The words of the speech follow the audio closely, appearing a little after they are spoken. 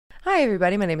Hi,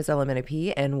 everybody. My name is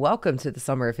P, and welcome to the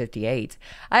Summer of 58.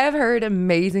 I have heard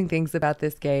amazing things about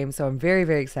this game, so I'm very,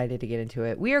 very excited to get into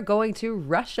it. We are going to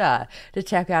Russia to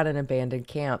check out an abandoned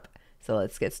camp. So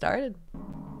let's get started.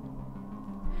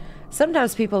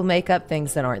 Sometimes people make up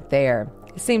things that aren't there.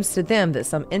 It seems to them that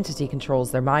some entity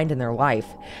controls their mind and their life.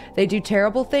 They do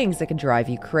terrible things that can drive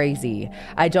you crazy.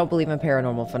 I don't believe in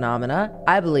paranormal phenomena.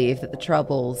 I believe that the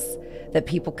troubles that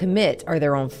people commit are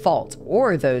their own fault,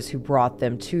 or those who brought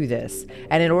them to this.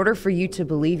 And in order for you to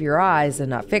believe your eyes and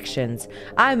not fictions,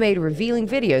 I made revealing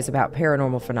videos about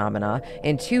paranormal phenomena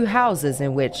in two houses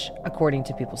in which, according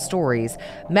to people's stories,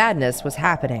 madness was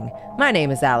happening. My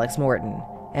name is Alex Morton,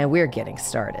 and we're getting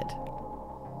started.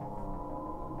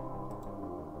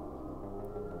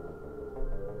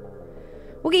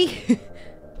 Woogie!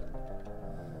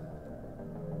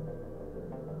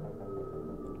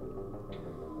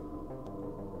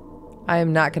 I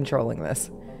am not controlling this.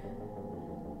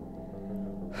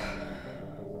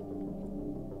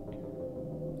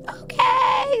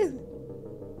 Okay!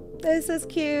 This is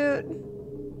cute.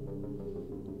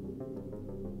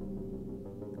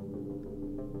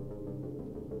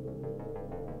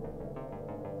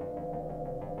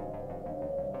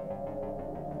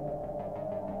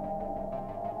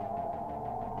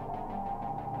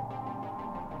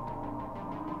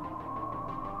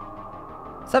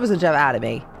 Something's gonna jump out at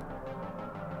me.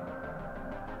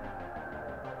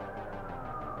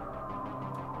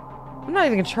 I'm not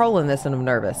even controlling this and I'm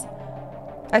nervous.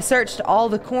 I searched all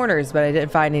the corners, but I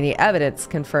didn't find any evidence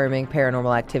confirming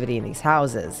paranormal activity in these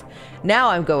houses. Now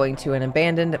I'm going to an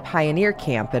abandoned pioneer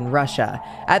camp in Russia,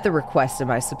 at the request of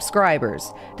my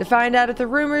subscribers, to find out if the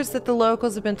rumors that the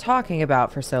locals have been talking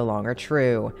about for so long are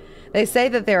true. They say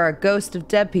that there are ghosts of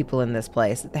dead people in this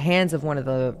place at the hands of one of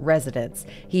the residents.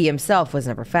 He himself was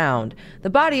never found. The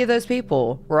body of those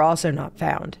people were also not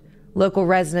found. Local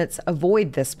residents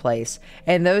avoid this place,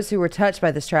 and those who were touched by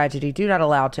this tragedy do not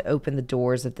allow to open the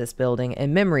doors of this building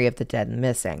in memory of the dead and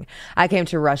missing. I came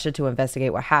to Russia to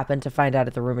investigate what happened, to find out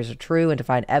if the rumors are true, and to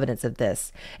find evidence of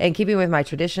this. In keeping with my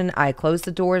tradition, I closed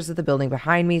the doors of the building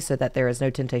behind me so that there is no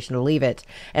temptation to leave it,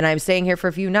 and I am staying here for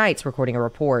a few nights recording a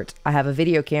report. I have a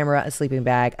video camera, a sleeping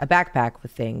bag, a backpack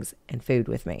with things, and food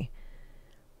with me.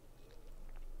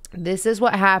 This is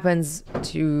what happens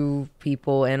to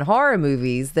people in horror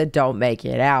movies that don't make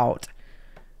it out.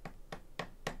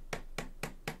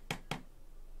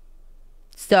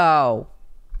 So,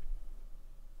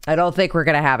 I don't think we're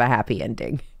going to have a happy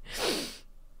ending.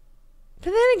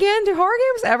 But then again, do horror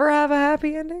games ever have a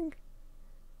happy ending?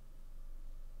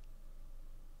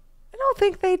 I don't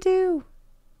think they do.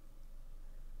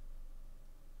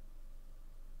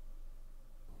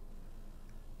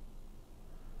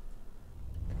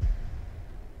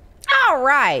 All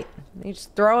right. You're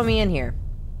just throwing me in here.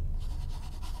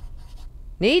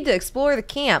 Need to explore the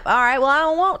camp. All right, well, I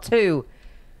don't want to.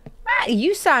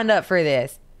 You signed up for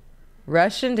this.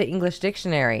 Russian to English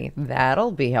dictionary.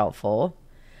 That'll be helpful.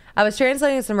 I was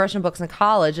translating some Russian books in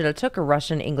college, and I took a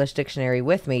Russian English dictionary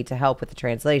with me to help with the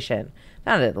translation.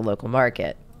 Found it at the local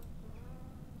market.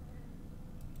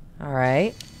 All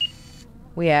right.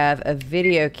 We have a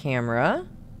video camera.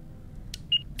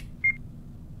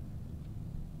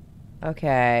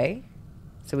 Okay.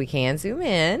 So we can zoom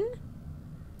in.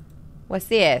 What's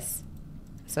this?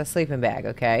 So a sleeping bag,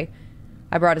 okay.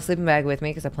 I brought a sleeping bag with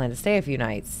me because I plan to stay a few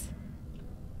nights.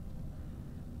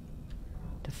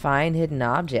 To find hidden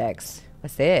objects.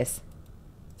 What's this?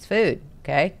 It's food,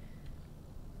 okay.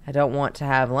 I don't want to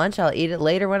have lunch. I'll eat it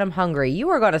later when I'm hungry. You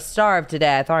are going to starve to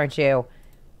death, aren't you?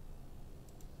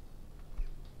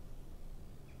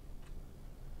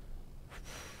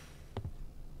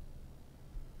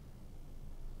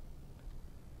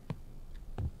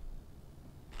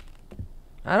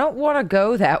 I don't want to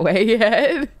go that way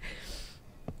yet.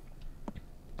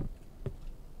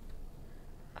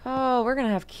 Oh, we're going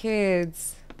to have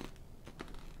kids.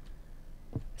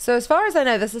 So as far as I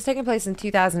know, this is taking place in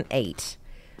 2008.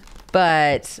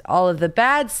 But all of the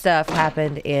bad stuff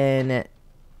happened in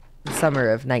the summer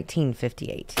of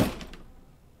 1958.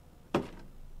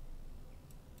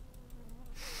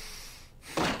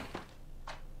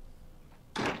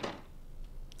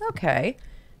 Okay.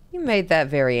 You made that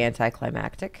very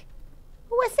anticlimactic.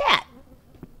 What's that?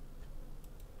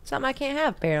 Something I can't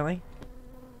have, apparently.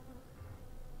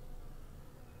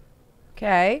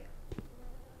 Okay.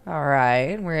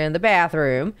 Alright, we're in the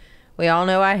bathroom. We all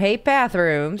know I hate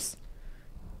bathrooms.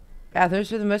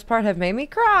 Bathrooms, for the most part, have made me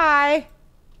cry.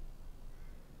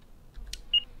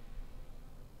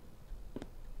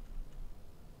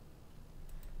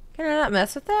 Can I not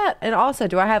mess with that? And also,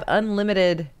 do I have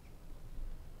unlimited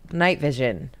night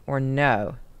vision or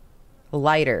no?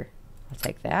 Lighter. I'll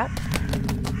take that.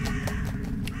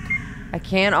 I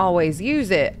can't always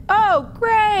use it. Oh,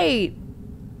 great!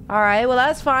 Alright, well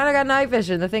that's fine. I got night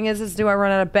vision. The thing is do I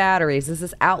run out of batteries? Is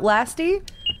this Outlasty?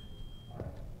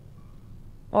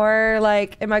 Or,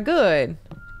 like, am I good?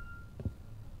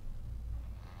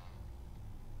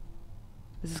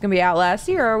 Is this gonna be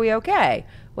Outlasty or are we okay?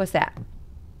 What's that?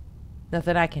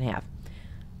 Nothing I can have.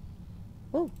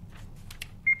 Ooh.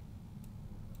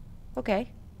 Okay.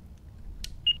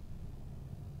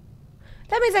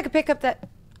 That means I could pick up that...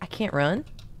 I can't run?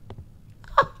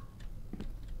 Oh.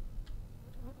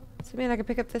 Does it mean I can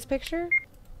pick up this picture?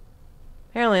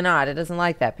 Apparently not. It doesn't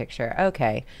like that picture.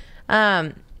 Okay.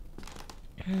 I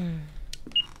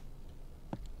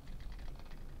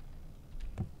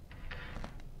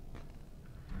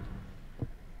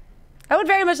would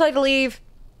very much like to leave.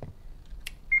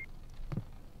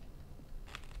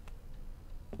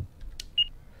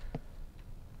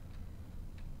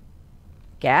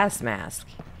 Gas mask.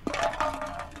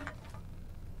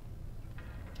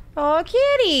 Oh,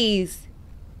 kitties.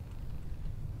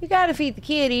 You gotta feed the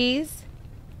kitties.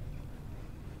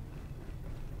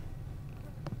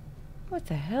 What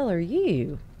the hell are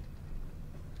you?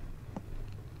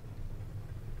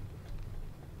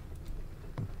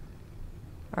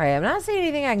 Alright, I'm not seeing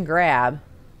anything I can grab.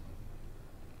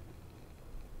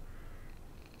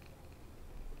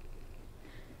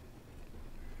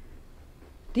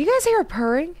 Do you guys hear her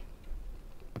purring?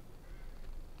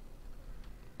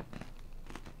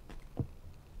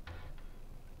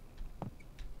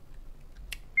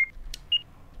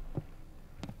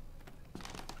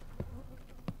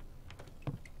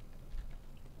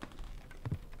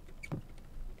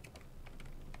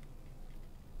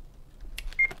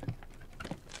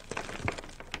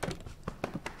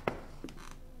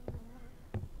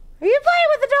 Are you playing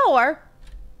with the door?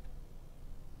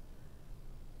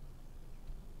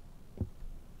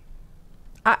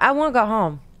 I want to go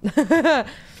home.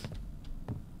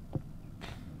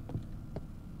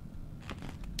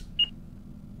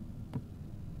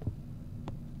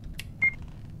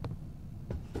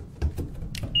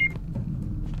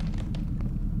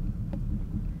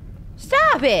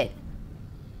 Stop it!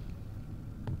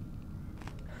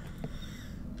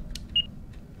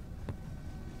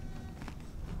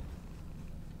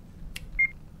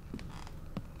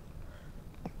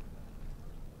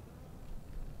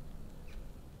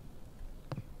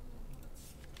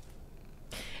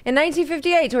 In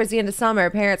 1958, towards the end of summer,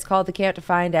 parents called the camp to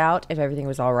find out if everything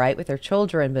was all right with their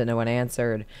children, but no one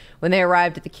answered. When they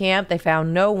arrived at the camp, they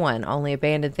found no one, only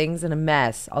abandoned things and a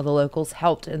mess. All the locals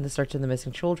helped in the search of the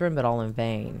missing children, but all in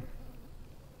vain.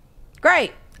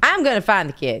 Great! I'm gonna find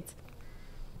the kids.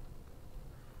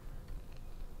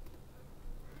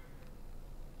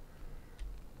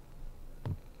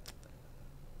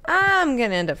 I'm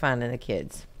gonna end up finding the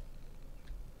kids.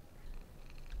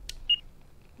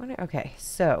 Okay,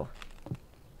 so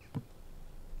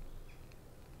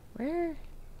where?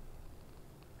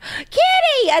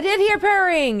 Kitty! I did hear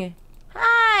purring.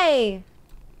 Hi.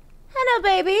 Hello,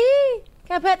 baby.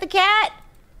 Can I pet the cat?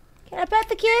 Can I pet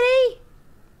the kitty?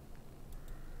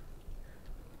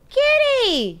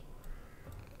 Kitty!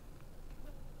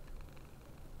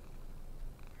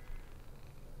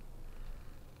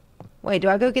 Wait, do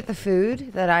I go get the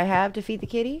food that I have to feed the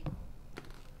kitty?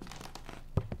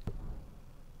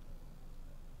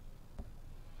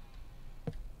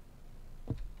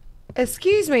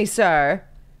 Excuse me, sir.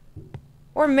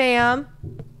 Or ma'am.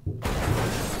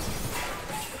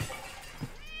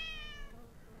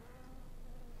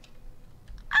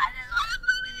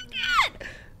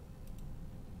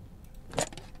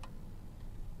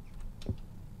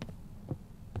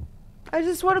 I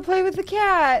just want to play with the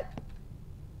cat.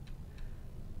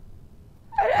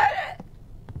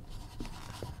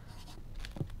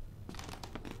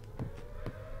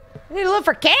 I need to look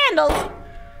for candles.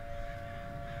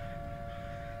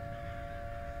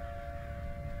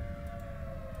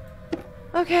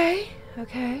 Okay,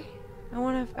 okay. I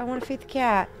wanna feed the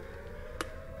cat.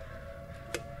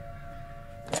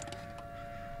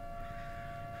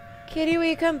 Kitty, will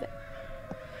you come?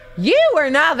 You were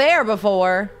not there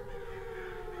before.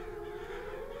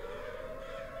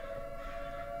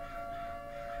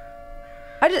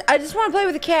 I just want to play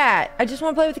with the cat. I just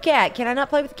want to play with the cat. Can I not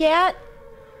play with the cat?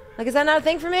 Like, is that not a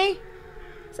thing for me?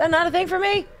 Is that not a thing for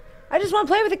me? I just want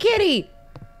to play with the kitty.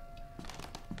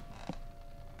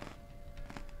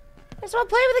 I just want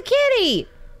to play with the kitty.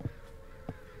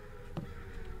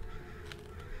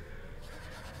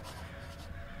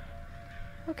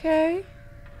 Okay.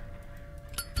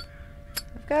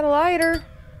 I've got a lighter.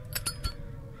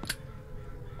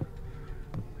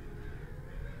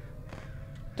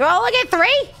 Do I only get 3?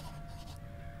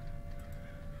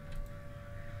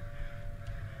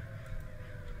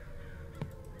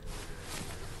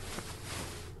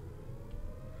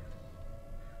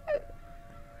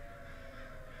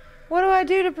 What do I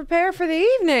do to prepare for the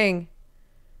evening?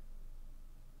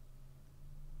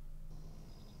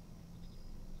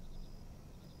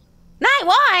 Night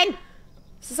 1?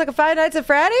 Is this like a Five Nights at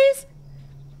Freddy's?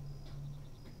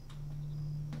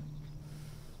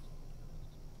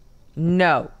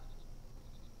 No.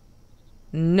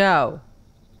 No.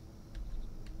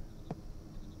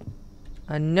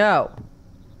 No.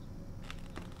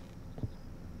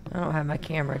 I don't have my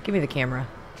camera. Give me the camera.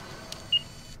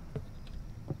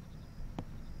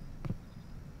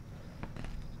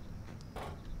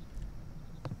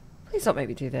 Please don't make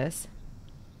me do this.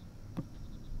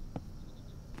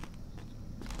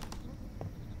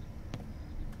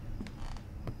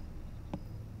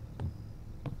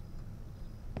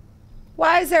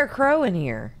 Why is there a crow in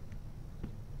here?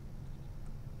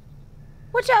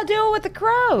 What y'all doing with the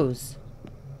crows?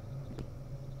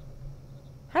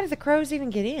 How did the crows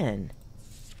even get in?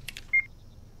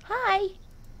 Hi.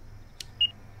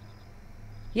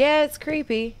 Yeah, it's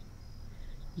creepy.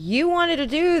 You wanted to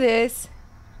do this.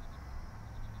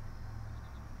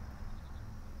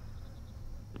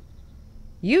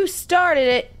 You started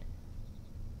it.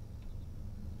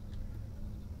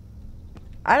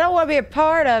 I don't want to be a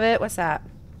part of it. What's that?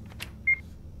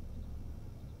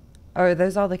 Oh, are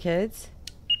those all the kids?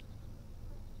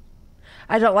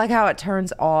 I don't like how it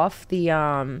turns off the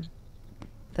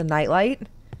nightlight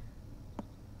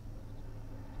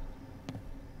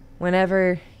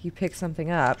whenever you pick something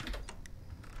up.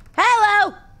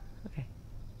 Hello! Okay.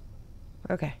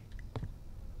 Okay.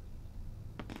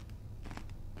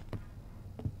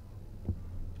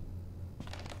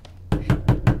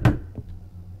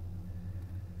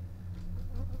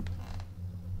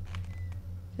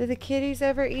 Do the kitties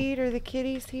ever eat? Are the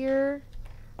kitties here?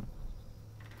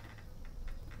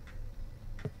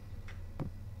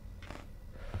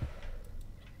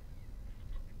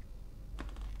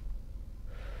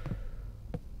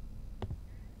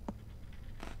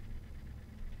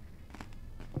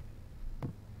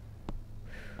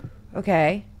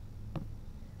 Okay.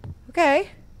 Okay.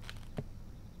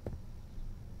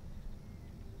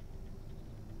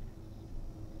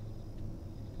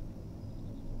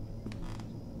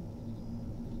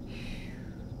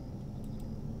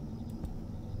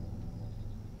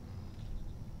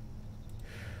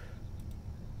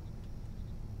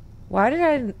 Why did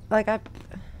I, like, what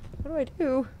do I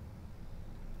do?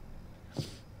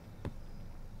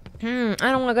 I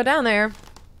don't want to go down there.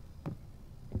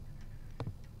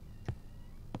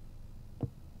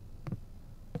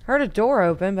 Heard a door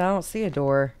open, but I don't see a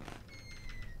door.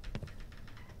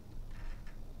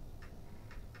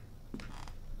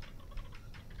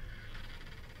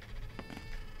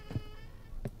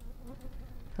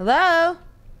 Hello? I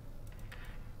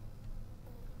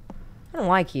don't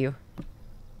like you.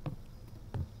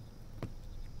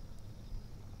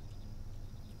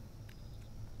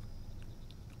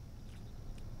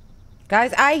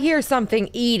 Guys, I hear something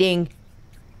eating.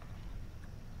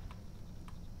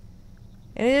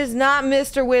 And it is not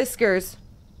Mr. Whiskers.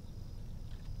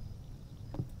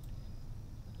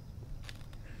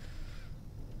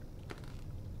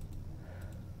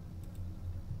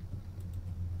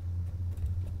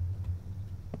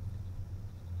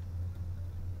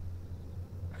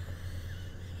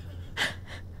 I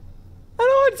don't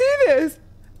want to do this.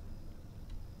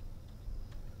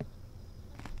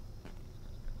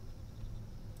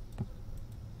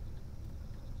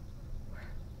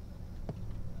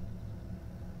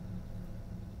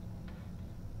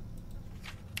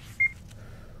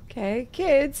 Okay,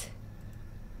 kids.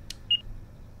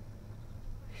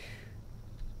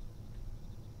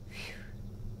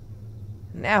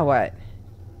 Now what?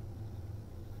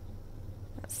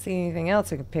 Not see anything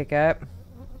else I can pick up.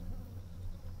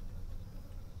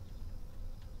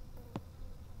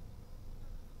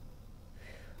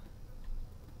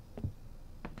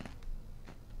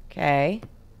 Okay.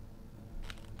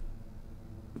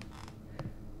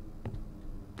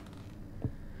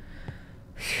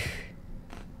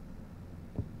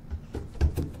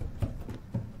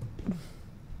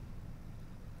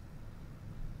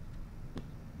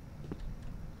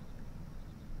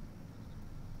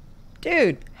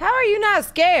 Dude, how are you not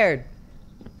scared?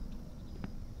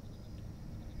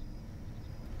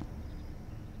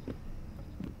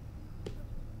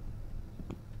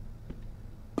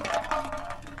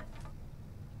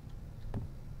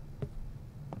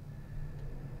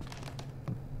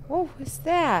 What was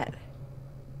that?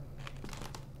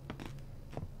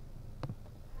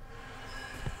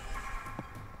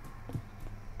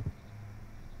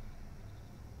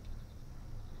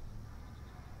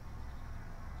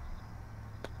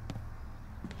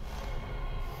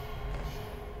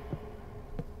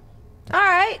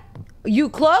 You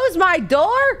closed my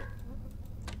door?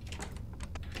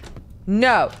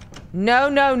 No. No,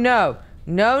 no, no.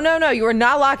 No, no, no. You are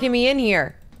not locking me in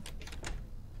here.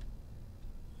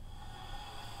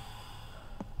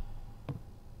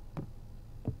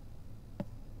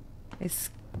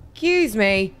 Excuse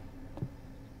me.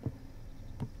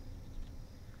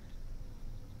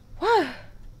 What?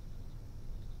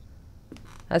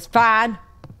 That's fine.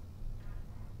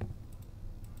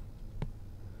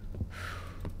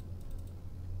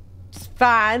 It's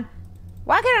fine.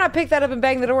 Why can't I pick that up and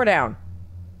bang the door down?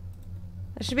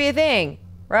 That should be a thing,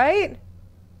 right?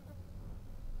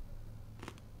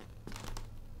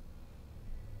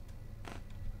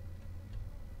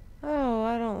 Oh,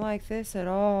 I don't like this at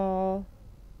all.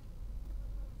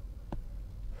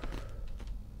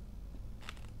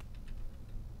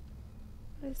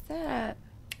 What is that?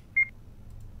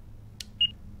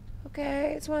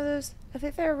 Okay, it's one of those. I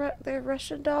think they're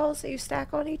Russian dolls that you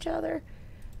stack on each other.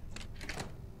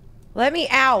 Let me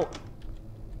out.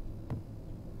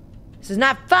 This is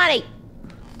not funny.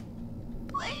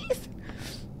 Please.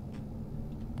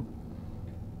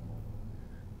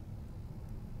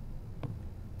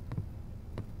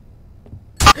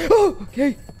 Oh,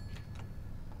 okay.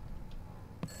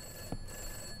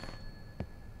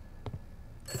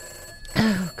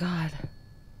 Oh, God.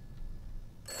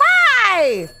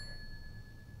 Why?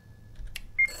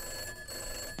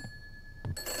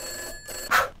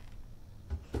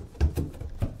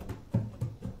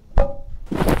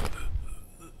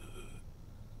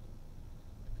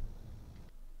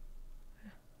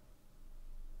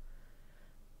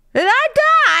 Did I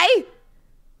die?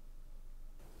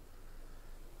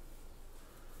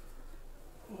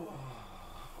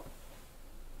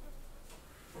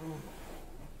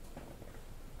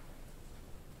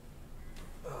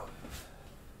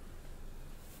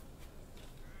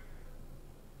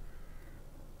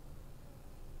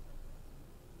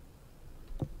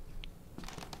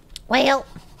 Well,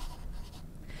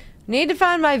 need to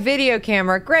find my video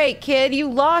camera. Great, kid, you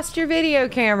lost your video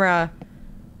camera.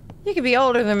 You could be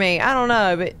older than me. I don't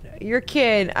know, but you're a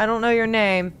kid. I don't know your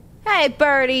name. Hey,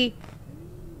 birdie.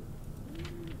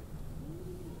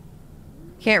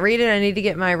 Can't read it. I need to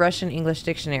get my Russian English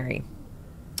dictionary.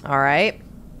 All right.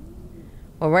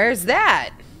 Well, where's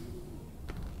that?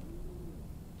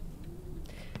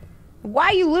 Why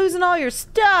are you losing all your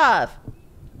stuff?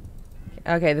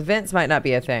 Okay, the vents might not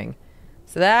be a thing.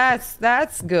 So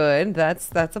that's good.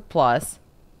 That's a plus.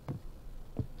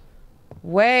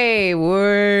 Wait.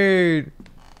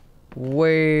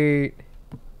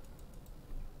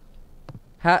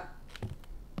 Huh?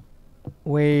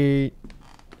 Wait.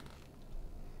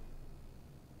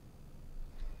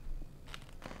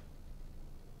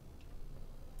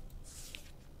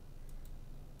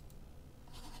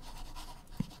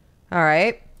 All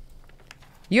right.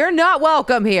 You're not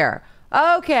welcome here.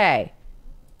 Okay.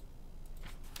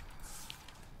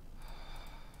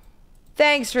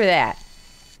 Thanks for that.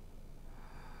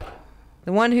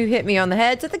 The one who hit me on the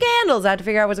head took the candles. I had to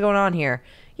figure out what's going on here.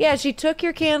 Yeah, she took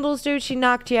your candles, dude. She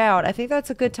knocked you out. I think that's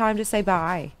a good time to say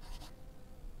bye.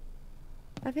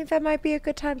 I think that might be a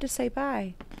good time to say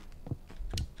bye.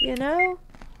 You know?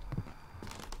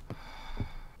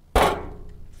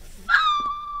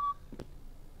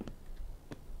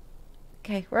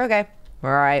 Okay, we're okay.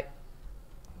 We're alright.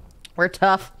 We're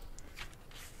tough.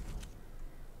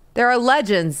 There are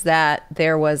legends that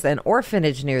there was an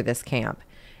orphanage near this camp,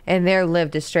 and there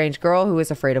lived a strange girl who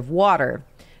was afraid of water.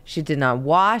 She did not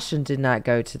wash and did not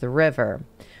go to the river.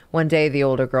 One day, the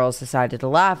older girls decided to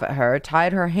laugh at her,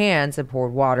 tied her hands, and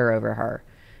poured water over her.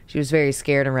 She was very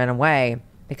scared and ran away.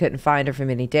 They couldn't find her for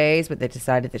many days, but they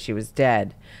decided that she was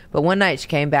dead. But one night, she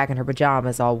came back in her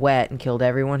pajamas all wet and killed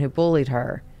everyone who bullied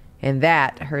her. And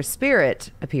that, her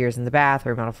spirit appears in the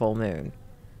bathroom on a full moon.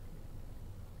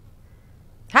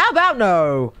 How about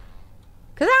no?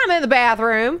 Because I'm in the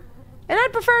bathroom, and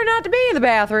I'd prefer not to be in the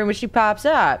bathroom when she pops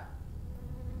up.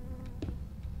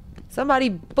 Somebody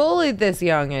bullied this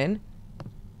youngin',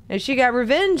 and she got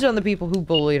revenge on the people who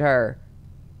bullied her.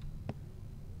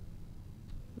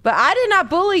 But I did not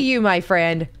bully you, my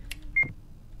friend.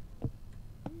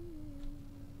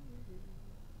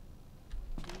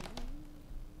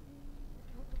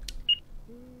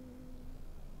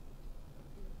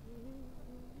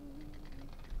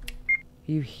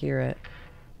 You hear it.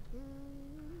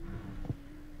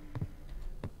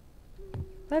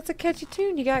 That's a catchy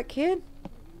tune you got, kid.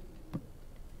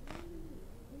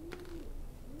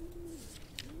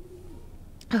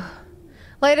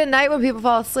 Late at night when people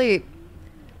fall asleep.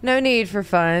 No need for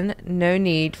fun, no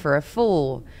need for a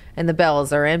fool. And the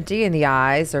bells are empty and the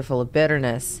eyes are full of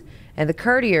bitterness. and the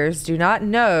courtiers do not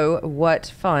know what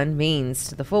fun means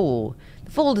to the fool.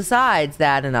 The fool decides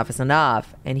that enough is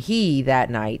enough, and he, that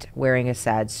night, wearing a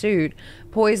sad suit,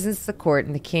 poisons the court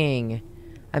and the king.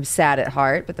 I'm sad at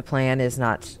heart, but the plan is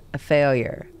not a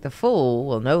failure. The fool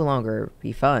will no longer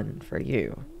be fun for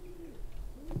you.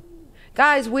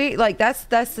 Guys,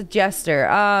 that's the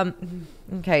jester.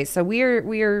 Okay, so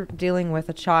we're dealing with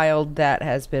a child that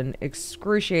has been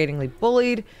excruciatingly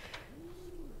bullied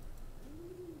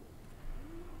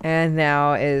and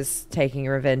now is taking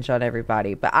revenge on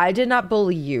everybody. But I did not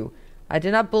bully you. I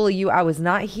did not bully you. I was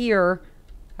not here.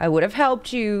 I would have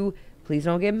helped you. Please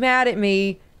don't get mad at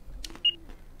me.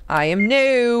 I am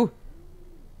new.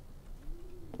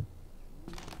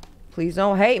 Please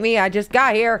don't hate me. I just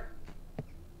got here.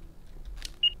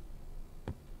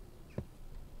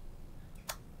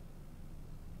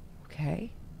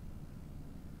 Okay.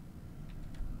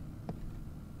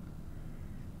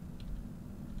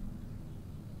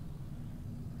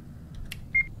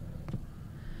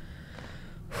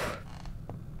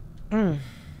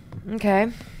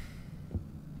 Okay.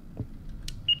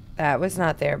 That was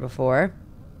not there before.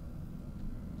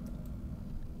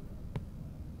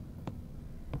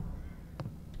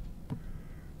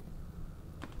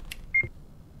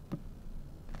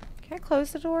 Can I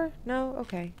close the door? No?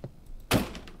 Okay.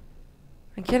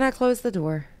 I cannot close the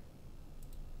door.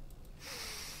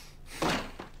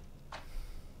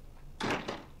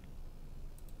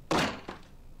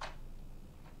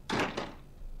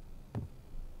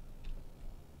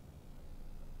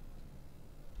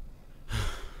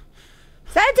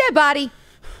 Is that a dead body?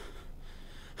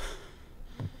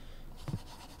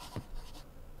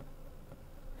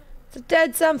 It's a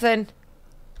dead something.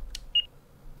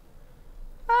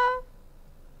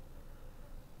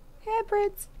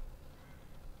 Hybrids.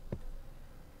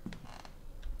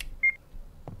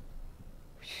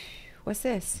 What's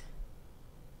this?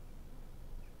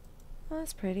 Oh,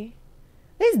 that's pretty.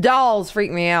 These dolls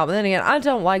freak me out, but then again, I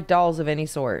don't like dolls of any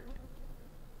sort.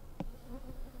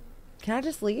 Can I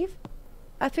just leave?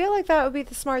 I feel like that would be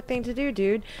the smart thing to do,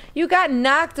 dude. You got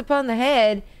knocked upon the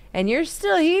head, and you're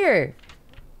still here.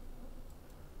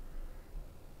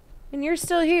 And you're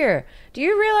still here. Do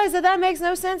you realize that that makes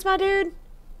no sense, my dude?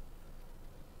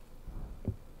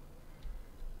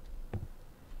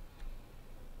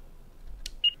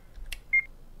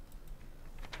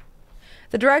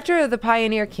 The director of the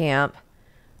pioneer camp,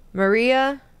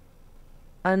 Maria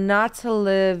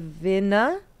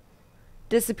Anatolievna,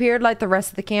 disappeared like the rest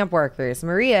of the camp workers.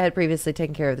 Maria had previously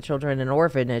taken care of the children in an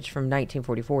orphanage from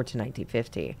 1944 to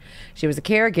 1950. She was a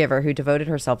caregiver who devoted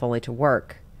herself only to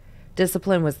work.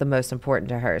 Discipline was the most important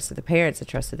to her, so the parents had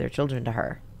trusted their children to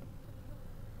her.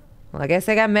 Well, I guess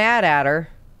they got mad at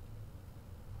her.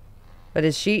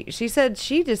 But she said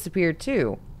she disappeared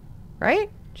too, right?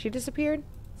 She disappeared?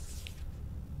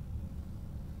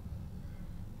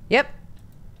 Yep.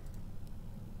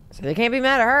 So they can't be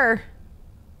mad at her.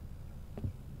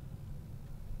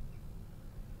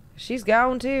 She's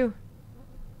gone too.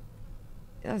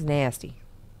 That was nasty.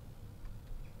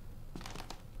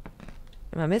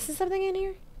 Am I missing something in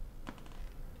here?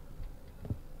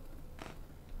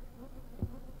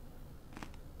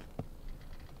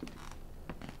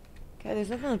 Okay, there's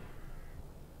nothing.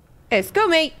 It's go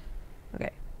me. Okay.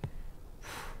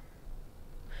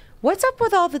 What's up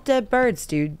with all the dead birds,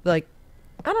 dude? Like,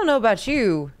 I don't know about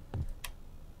you.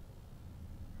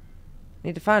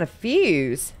 Need to find a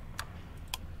fuse.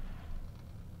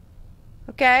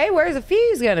 Okay, where's the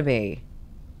fuse gonna be?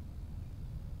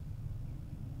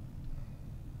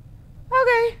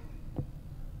 Okay.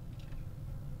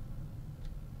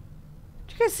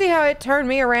 Did you guys see how it turned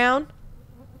me around?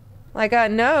 Like,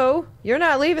 no, you're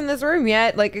not leaving this room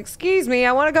yet. Like, excuse me,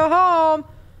 I want to go home.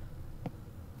 I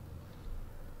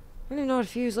don't even know what a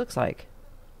fuse looks like.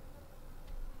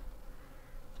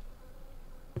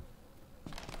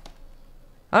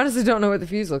 I honestly don't know what the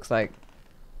fuse looks like.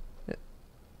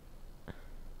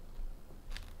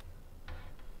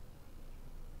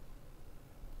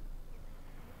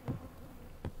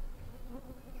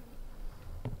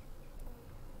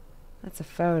 That's a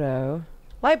photo.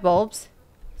 Light bulbs.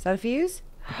 Is that a fuse?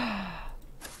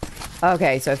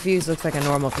 Okay, so a fuse looks like a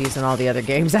normal fuse in all the other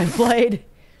games I've played.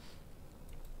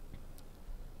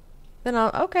 Then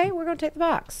okay, we're gonna take the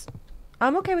box.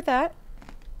 I'm okay with that.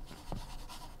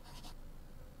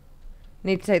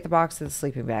 Need to take the box to the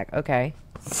sleeping bag. Okay.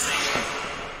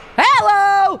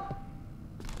 Hello!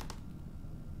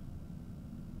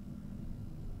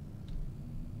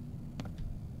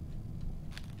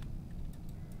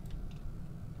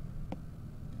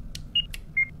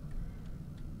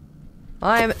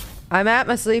 I'm at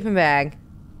my sleeping bag.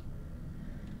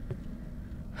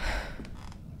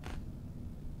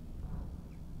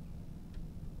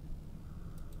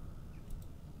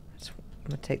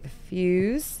 gonna take the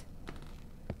fuse.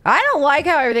 I don't like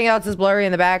how everything else is blurry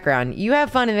in the background. You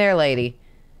have fun in there, lady.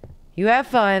 You have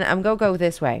fun. I'm gonna go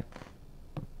this way.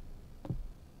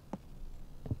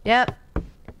 Yep.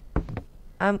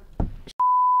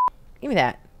 Give me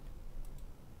that.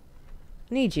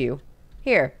 I need you.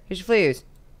 Here's your fuse.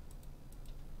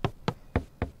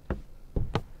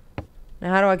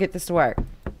 Now how do I get this to work?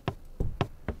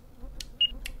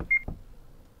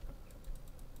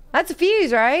 That's a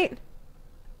fuse, right?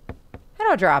 How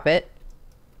do I drop it?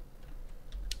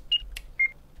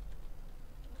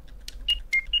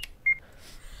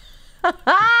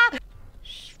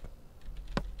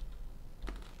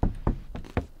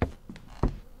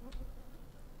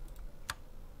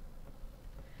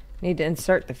 Need to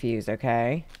insert the fuse,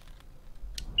 okay?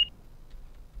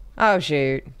 Oh,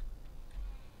 shoot.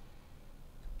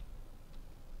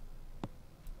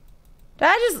 Did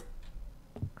I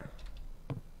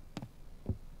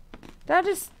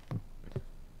just...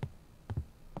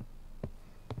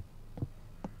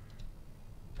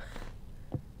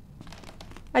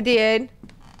 I did.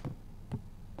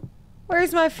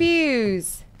 Where's my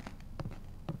fuse?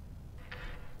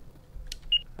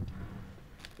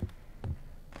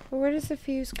 Where does the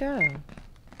fuse go?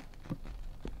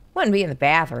 Wouldn't be in the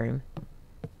bathroom.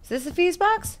 Is this a fuse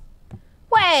box?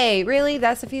 Wait, really?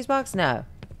 That's a fuse box? No.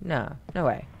 No. No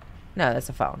way. No, that's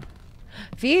a phone.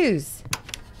 Fuse!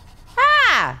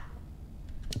 Ah!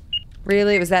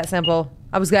 Really? It was that simple?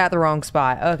 I was at the wrong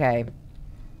spot. Okay.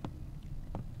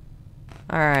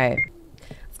 Alright.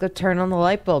 Let's go turn on the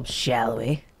light bulb, shall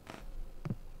we?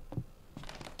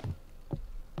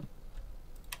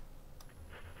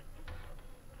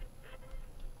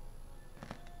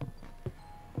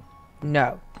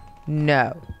 No.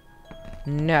 No.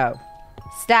 No.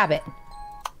 Stop it.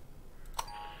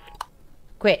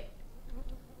 Quit.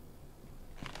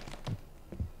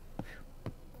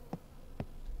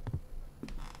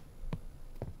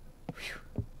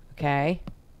 Okay.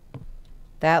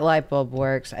 That light bulb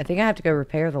works. I think I have to go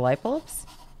repair the light bulbs.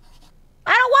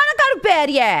 I don't want to go to bed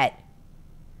yet.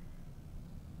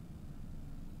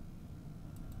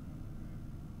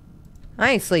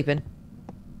 I ain't sleeping.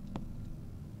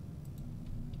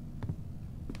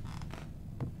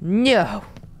 No.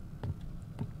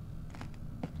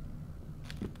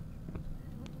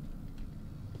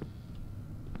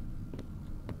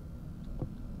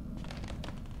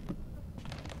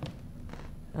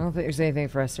 I don't think there's anything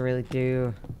for us to really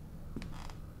do.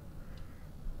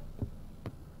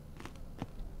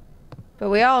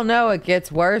 But we all know it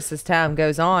gets worse as time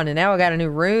goes on, and now I got a new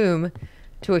room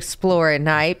to explore at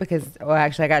night because, well,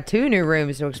 actually I got 2 new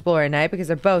rooms to explore at night because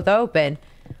they're both open.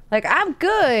 Like, I'm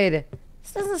good.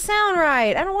 This doesn't sound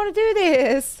right. I don't want to do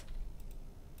this.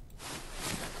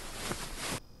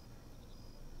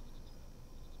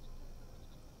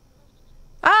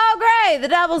 Oh, great. The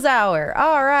Devil's Hour.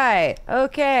 All right.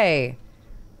 Okay.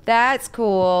 That's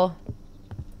cool.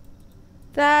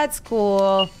 That's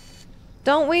cool.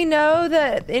 Don't we know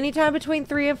that anytime between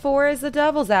 3 and 4 is the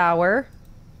Devil's Hour?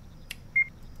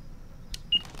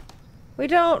 We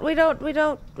don't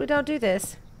do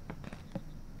this.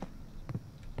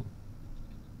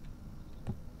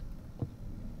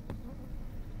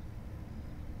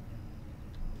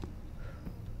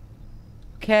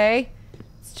 Okay.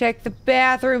 Let's check the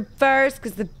bathroom first,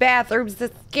 because the bathroom's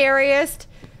the scariest.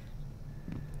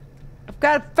 I've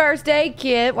got a first aid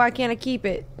kit. Why can't I keep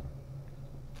it?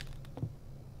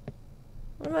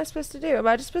 What am I supposed to do? Am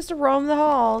I just supposed to roam the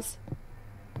halls?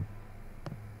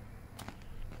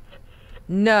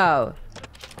 No.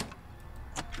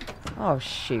 Oh,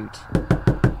 shoot.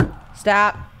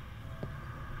 Stop.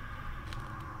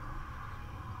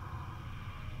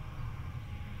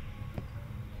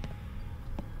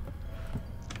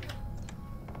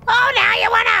 Oh, now you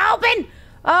want to open?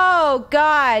 Oh,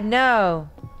 God, no.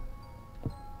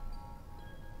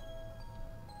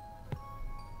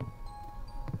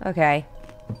 Okay.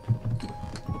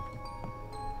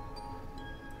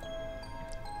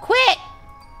 Quit!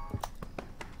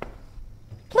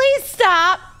 Please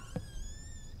stop!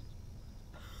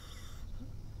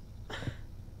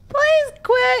 Please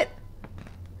quit!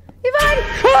 If I...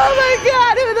 Oh my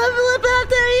God! If I flip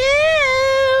after you!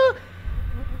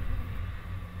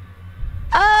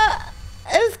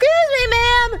 Excuse me,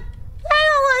 ma'am! That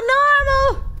don't look normal!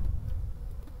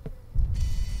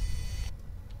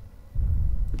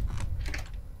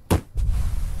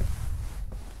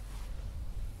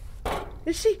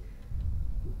 Is she...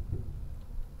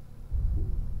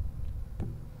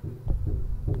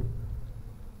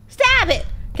 Stop it!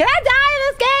 Can I die in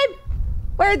this game?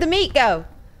 Where'd the meat go?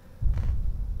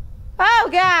 Oh,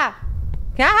 God!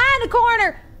 Can I hide in the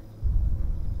corner?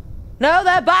 No,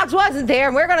 that box wasn't there,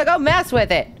 and we're gonna go mess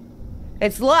with it.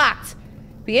 It's locked.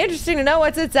 Be interesting to know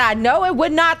what's inside. No, it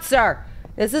would not, sir.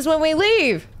 This is when we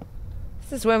leave.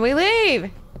 This is when we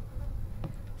leave.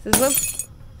 This is when...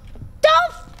 Don't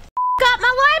f*** up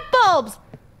my light bulbs!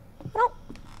 Don't...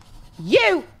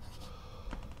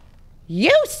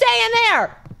 You stay in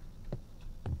there!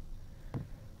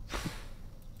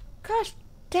 Gosh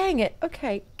dang it.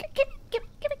 Okay.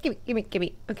 Give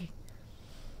me. Okay.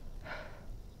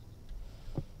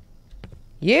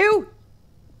 You?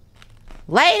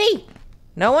 Lady?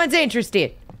 No one's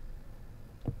interested.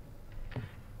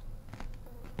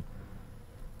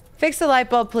 Fix the light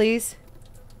bulb, please.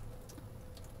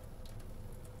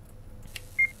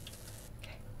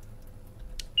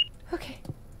 Okay.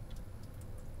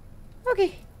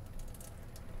 Okay.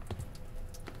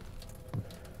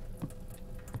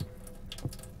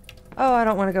 Oh, I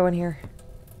don't want to go in here.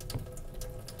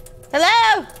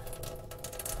 Hello?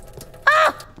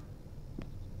 Oh!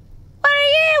 What are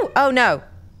you? Oh, no.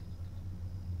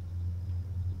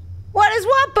 What is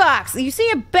what box? You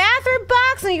see a bathroom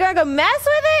box and you're gonna go mess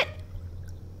with it?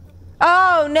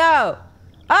 Oh, no.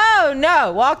 Oh,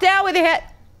 no. Walk down with your head.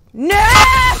 No!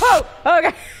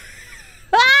 Okay.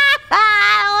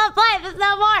 I don't want to play this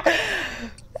no more.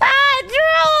 Ah, it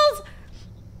drools!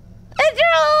 It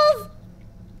drools!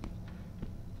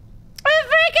 It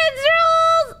freaking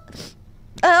drools!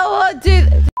 I don't want to.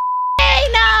 Hey,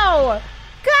 no!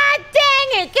 God dang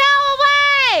it! Go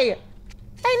away!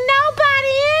 Ain't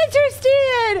nobody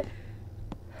interested!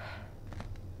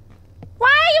 Why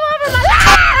are you over my...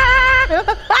 Why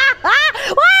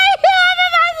are you over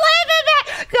my sleeping bag?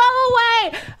 Go away!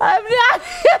 I'm not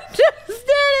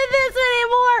interested in this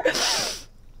anymore!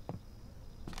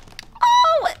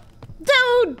 Oh!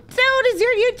 Dude, is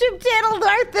your YouTube channel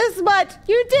worth this much?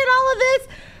 You did all of this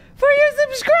for your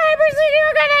subscribers and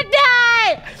you're gonna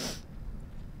die!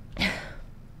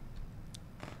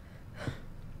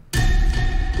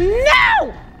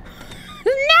 No!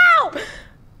 No!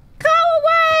 Go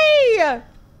away!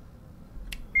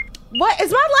 What?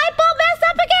 Is my light bulb messed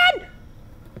up again?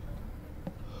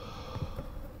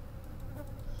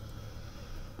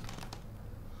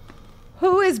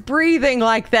 Who is breathing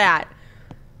like that?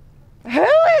 Who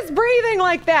is breathing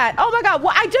like that? Oh my God,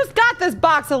 I just got this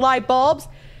box of light bulbs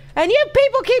and you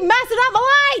people keep messing up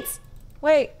my lights.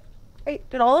 Wait,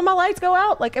 did all of my lights go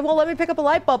out? Like, it won't let me pick up a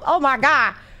light bulb. Oh my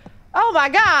God. Oh my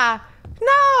God.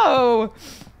 No.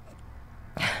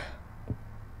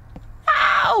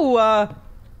 Ow.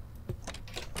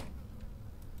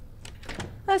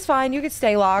 That's fine. You can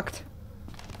stay locked.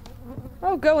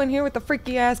 I'll go in here with the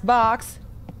freaky ass box.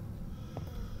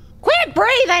 Quit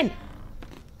breathing.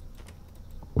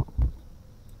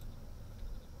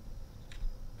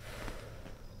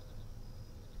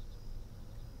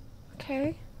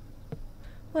 Okay.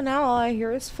 Well, now all I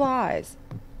hear is flies.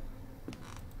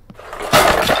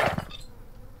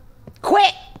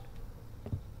 Quit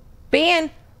being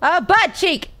a butt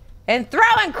cheek and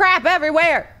throwing crap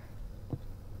everywhere.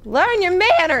 Learn your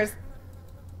manners.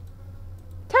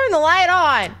 Turn the light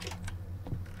on.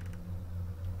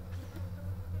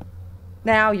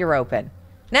 Now you're open.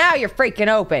 Now you're freaking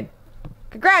open.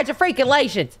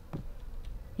 Congratulations.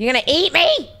 You gonna eat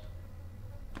me?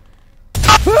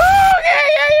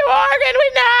 Yeah, you are. Can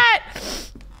we not?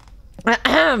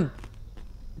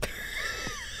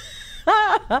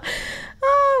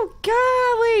 Oh,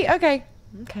 golly. Okay.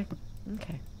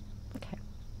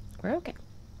 We're okay.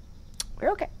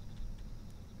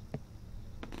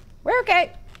 We're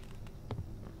okay.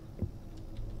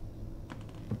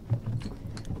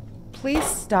 Please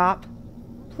stop.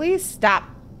 Please stop.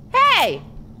 Hey!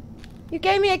 You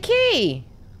gave me a key.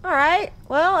 All right.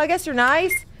 Well, I guess you're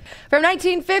nice. From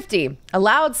 1950, a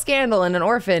loud scandal in an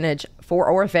orphanage for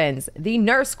orphans. The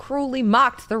nurse cruelly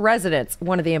mocked the residents.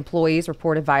 One of the employees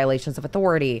reported violations of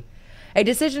authority. A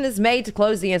decision is made to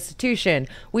close the institution.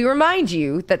 We remind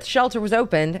you that the shelter was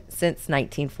opened since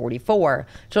 1944.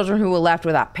 Children who were left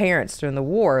without parents during the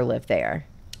war lived there.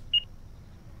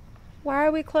 Why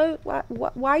are we closed?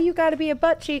 Why you gotta be a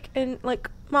butt cheek and, like,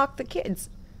 mock the kids?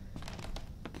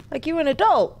 Like, you an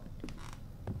adult.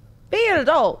 Be an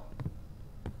adult.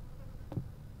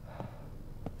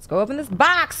 Let's go open this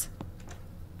box.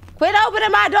 Quit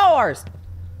opening my doors.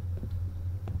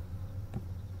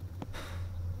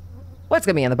 What's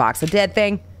gonna be in the box? A dead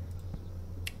thing?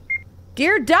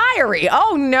 Dear Diary.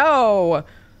 Oh no.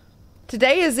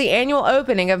 Today is the annual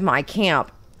opening of my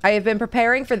camp. I have been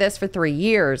preparing for this for 3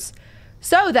 years,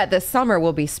 so that this summer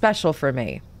will be special for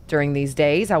me. During these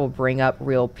days, I will bring up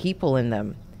real people in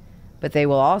them, but they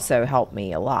will also help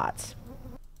me a lot.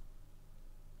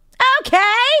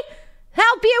 Okay.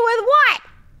 Help Help you with what?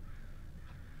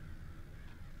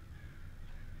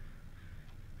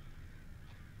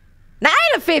 Now, I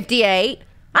ain't a 58.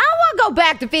 I don't want to go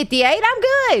back to 58. I'm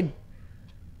good.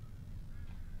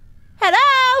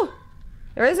 Hello?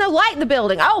 There is no light in the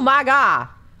building. Oh, my God.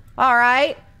 All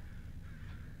right.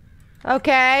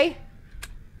 Okay.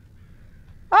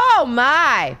 Oh,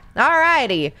 my. All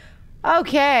righty.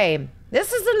 Okay.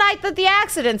 This is the night that the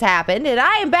accidents happened, and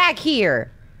I am back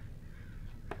here.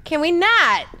 Can we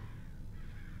not?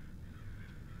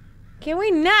 Can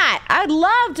we not? I'd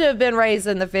love to have been raised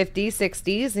in the 50s,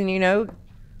 60s, and, you know,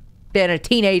 been a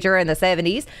teenager in the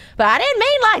 70s, but I didn't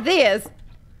mean like this.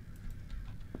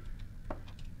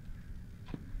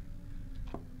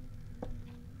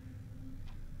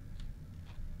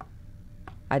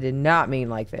 I did not mean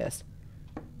like this.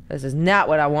 This is not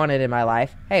what I wanted in my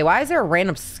life. Hey, why is there a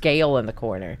random scale in the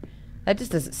corner? That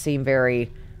just doesn't seem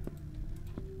very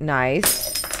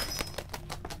nice.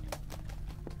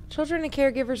 Children and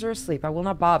caregivers are asleep. I will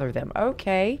not bother them.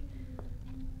 Okay.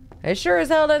 It sure as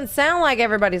hell doesn't sound like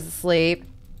everybody's asleep.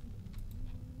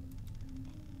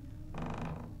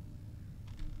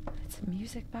 It's a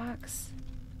music box.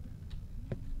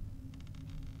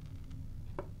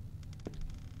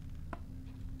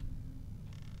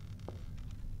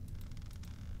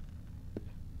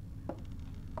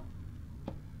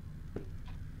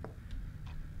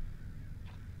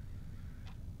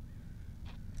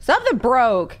 Something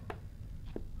broke.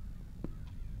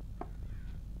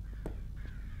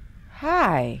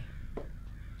 Hi.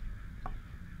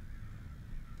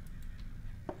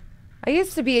 I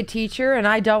used to be a teacher and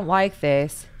I don't like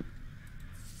this.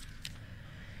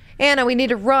 Anna, we need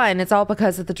to run. It's all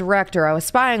because of the director. I was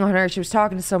spying on her. She was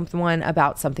talking to someone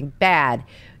about something bad.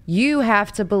 You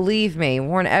have to believe me.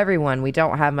 Warn everyone. We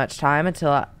don't have much time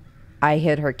until I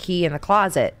hid her key in the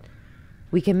closet.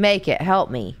 We can make it.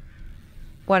 Help me.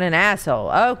 What an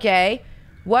asshole. Okay.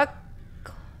 What?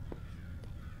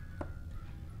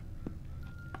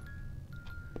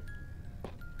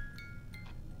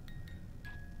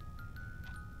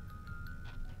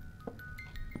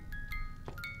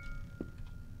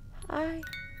 Hi.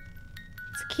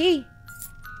 It's a key.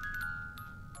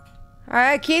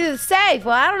 Alright, key to the safe.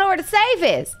 Well, I don't know where the safe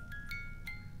is.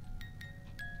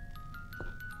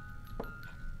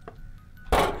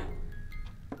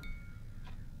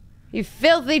 You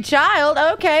filthy child.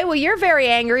 Okay, well, you're very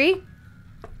angry.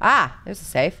 Ah, there's a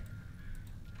safe.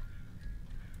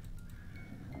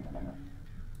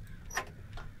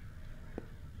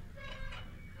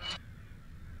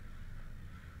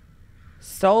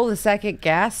 Stole the second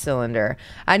gas cylinder.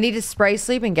 I need to spray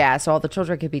sleeping gas so all the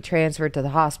children could be transferred to the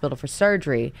hospital for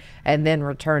surgery and then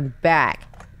returned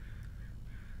back.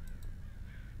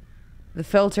 The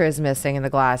filter is missing and the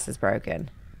glass is broken.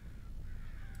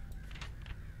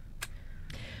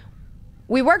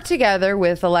 We worked together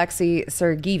with Alexei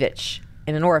Sergeyevich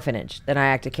in an orphanage. Then I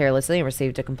acted carelessly and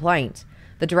received a complaint.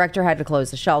 The director had to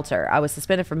close the shelter. I was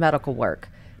suspended from medical work.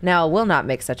 Now I will not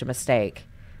make such a mistake,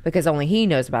 because only he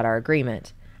knows about our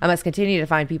agreement. I must continue to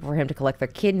find people for him to collect their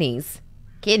kidneys.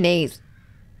 Kidneys!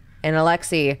 And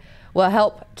Alexei will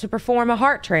help to perform a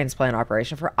heart transplant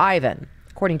operation for Ivan.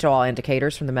 According to all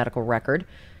indicators from the medical record,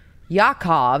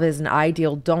 Yakov is an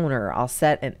ideal donor. I'll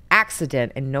set an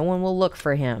accident and no one will look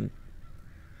for him.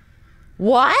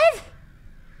 What?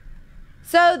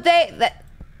 So they're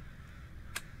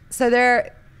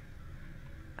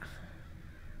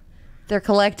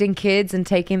collecting kids and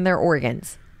taking their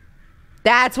organs.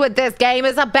 That's what this game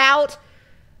is about.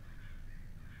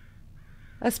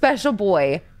 A special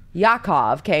boy,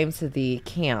 Yakov, came to the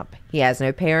camp. He has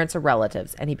no parents or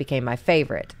relatives, and he became my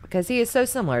favorite because he is so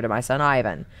similar to my son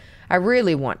Ivan. I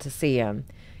really want to see him.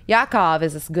 Yakov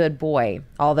is a good boy,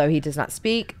 although he does not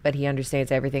speak, but he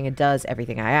understands everything and does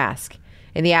everything I ask.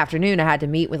 In the afternoon, I had to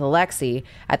meet with Alexei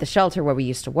at the shelter where we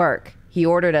used to work. He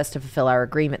ordered us to fulfill our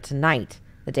agreement tonight.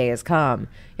 The day has come.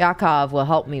 Yakov will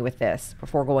help me with this.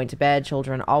 Before going to bed,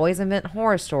 children always invent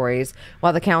horror stories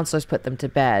while the counselors put them to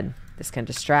bed. This can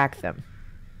distract them.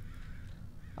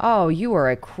 Oh, you are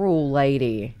a cruel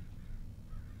lady.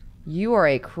 You are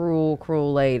a cruel,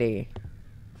 cruel lady.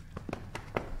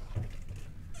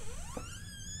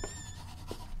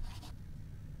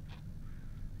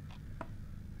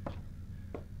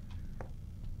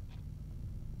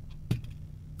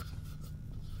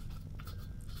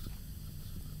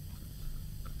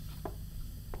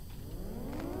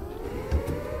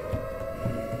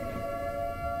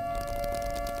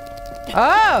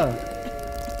 Oh!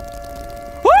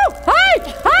 Woo! Hi!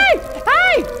 Hi!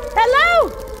 Hi! Hello!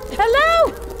 Hello!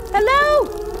 Hello!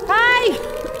 Hi!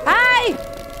 Hi!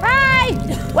 Hi!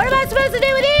 What am I supposed to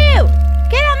do with you?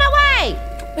 Get out of my way!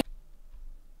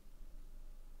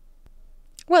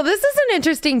 Well, this is an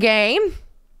interesting game.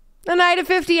 The night of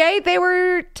 58, they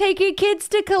were taking kids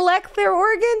to collect their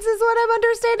organs, is what I'm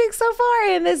understanding so far.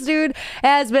 And this dude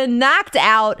has been knocked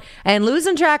out and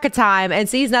losing track of time and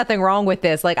sees nothing wrong with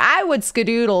this. Like, I would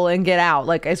skedoodle and get out,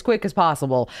 like, as quick as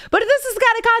possible. But if this is the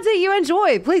kind of content you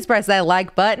enjoy, please press that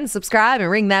like button, subscribe, and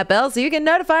ring that bell so you get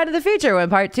notified in the future when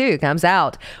part 2 comes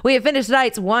out. We have finished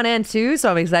nights 1 and 2,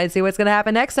 so I'm excited to see what's going to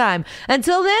happen next time.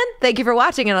 Until then, thank you for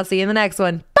watching, and I'll see you in the next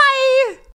one.